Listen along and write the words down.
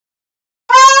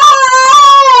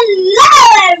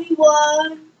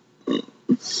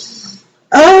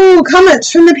Oh,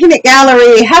 comments from the Peanut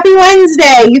Gallery. Happy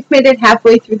Wednesday. You've made it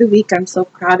halfway through the week. I'm so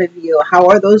proud of you. How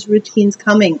are those routines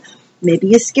coming? Maybe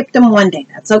you skipped them one day.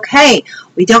 That's okay.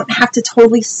 We don't have to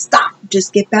totally stop.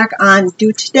 Just get back on.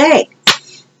 Do today.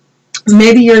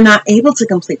 Maybe you're not able to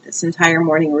complete this entire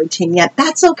morning routine yet.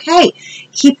 That's okay.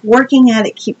 Keep working at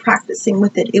it. Keep practicing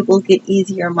with it. It will get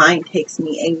easier. Mine takes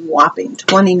me a whopping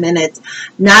 20 minutes,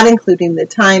 not including the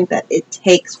time that it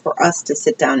takes for us to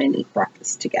sit down and eat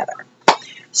breakfast together.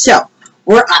 So,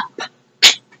 we're up.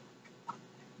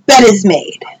 Bed is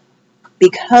made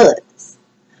because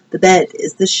the bed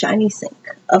is the shiny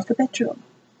sink of the bedroom.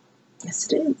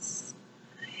 Yes, it is.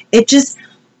 It just,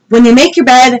 when you make your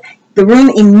bed, the room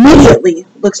immediately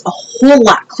looks a whole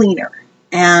lot cleaner.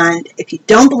 And if you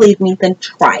don't believe me, then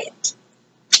try it.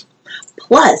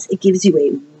 Plus, it gives you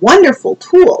a wonderful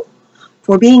tool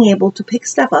for being able to pick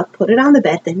stuff up, put it on the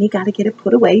bed, then you got to get it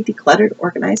put away, decluttered,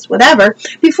 organized, whatever,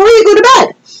 before you go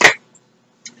to bed.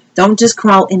 Don't just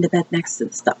crawl into bed next to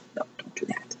the stuff. No, don't do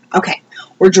that. Okay,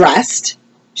 we're dressed.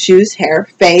 Shoes, hair,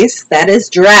 face, that is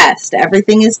dressed.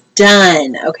 Everything is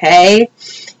done, okay?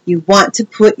 You want to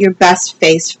put your best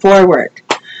face forward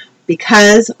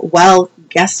because, well,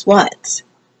 guess what?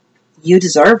 You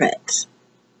deserve it.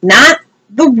 Not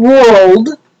the world,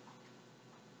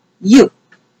 you.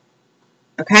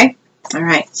 Okay? All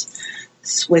right.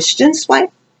 Swished and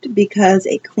swiped because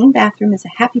a clean bathroom is a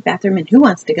happy bathroom, and who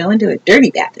wants to go into a dirty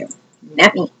bathroom?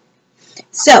 Not me.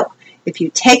 So, if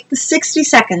you take the 60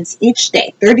 seconds each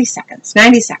day, 30 seconds,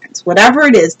 90 seconds, whatever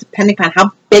it is, depending on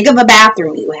how big of a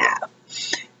bathroom you have,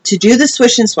 to do the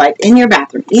swish and swipe in your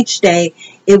bathroom each day,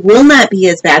 it will not be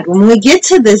as bad when we get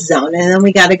to this zone, and then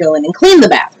we got to go in and clean the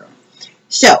bathroom.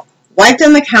 So, wipe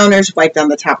down the counters, wipe down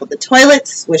the top of the toilet,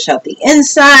 swish out the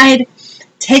inside,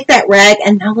 take that rag,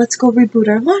 and now let's go reboot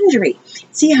our laundry.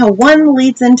 See how one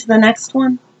leads into the next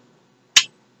one?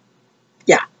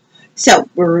 Yeah. So,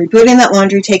 we're rebooting that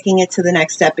laundry, taking it to the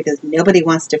next step because nobody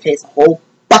wants to face a whole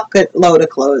bucket load of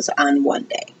clothes on one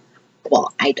day.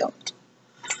 Well, I don't.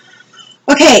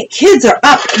 Okay, kids are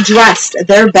up, dressed,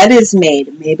 their bed is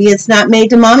made. Maybe it's not made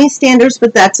to mommy standards,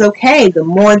 but that's okay. The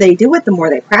more they do it, the more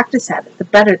they practice at it, the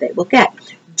better they will get.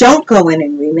 Don't go in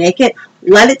and remake it.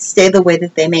 Let it stay the way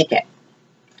that they make it.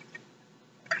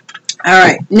 All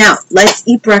right, now let's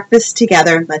eat breakfast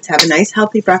together. Let's have a nice,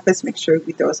 healthy breakfast. Make sure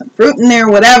we throw some fruit in there,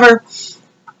 whatever.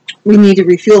 We need to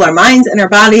refuel our minds and our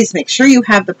bodies. Make sure you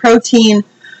have the protein.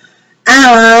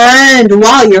 And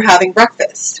while you're having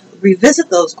breakfast, revisit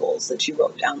those goals that you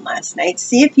wrote down last night.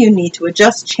 See if you need to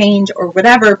adjust, change, or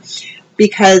whatever,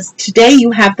 because today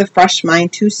you have the fresh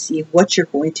mind to see what you're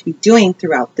going to be doing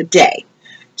throughout the day.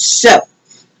 So,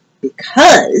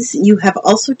 because you have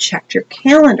also checked your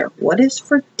calendar. What is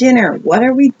for dinner? What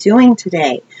are we doing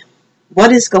today?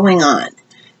 What is going on?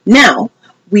 Now,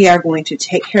 we are going to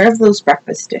take care of those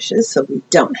breakfast dishes so we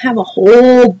don't have a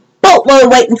whole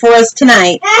boatload waiting for us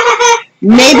tonight.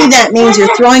 Maybe that means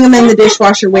you're throwing them in the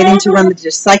dishwasher waiting to run the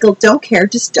dish cycle. Don't care.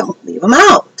 Just don't leave them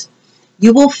out.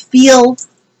 You will feel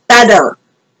better.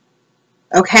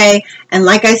 Okay? And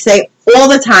like I say all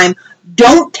the time,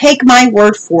 don't take my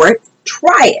word for it.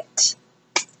 Try it.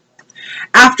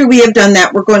 After we have done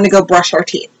that, we're going to go brush our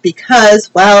teeth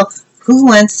because, well, who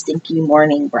wants stinky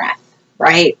morning breath?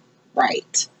 Right?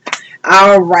 Right.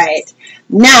 All right.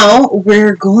 Now,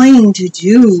 we're going to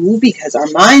do, because our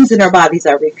minds and our bodies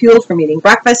are refueled from eating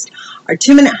breakfast, our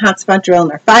 2-minute hotspot drill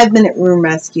and our 5-minute room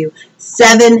rescue,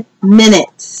 7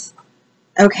 minutes.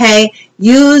 Okay?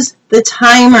 Use the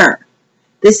timer.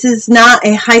 This is not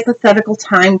a hypothetical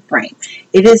time frame.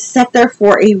 It is set there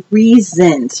for a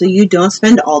reason, so you don't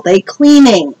spend all day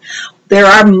cleaning. There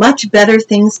are much better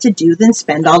things to do than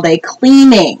spend all day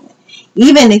cleaning.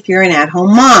 Even if you're an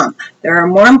at-home mom, there are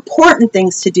more important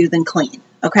things to do than clean,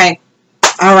 okay?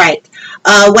 All right.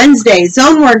 Wednesday,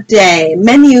 zone work day,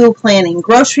 menu planning,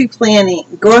 grocery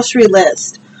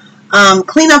list.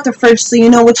 Clean out the fridge so you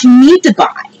know what you need to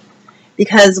buy.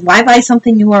 Because why buy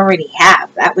something you already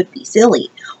have? That would be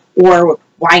silly. Or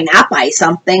why not buy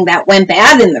something that went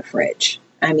bad in the fridge?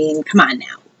 I mean, come on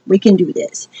now. We can do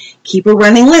this. Keep a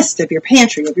running list of your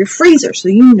pantry, of your freezer, so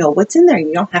you know what's in there.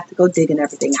 You don't have to go digging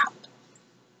everything out.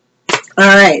 All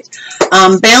right.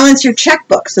 Balance your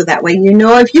checkbook so that way you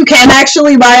know if you can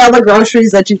actually buy all the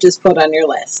groceries that you just put on your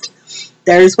list.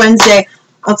 There's Wednesday.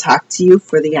 I'll talk to you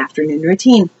for the afternoon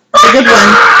routine. Have a good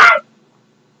one.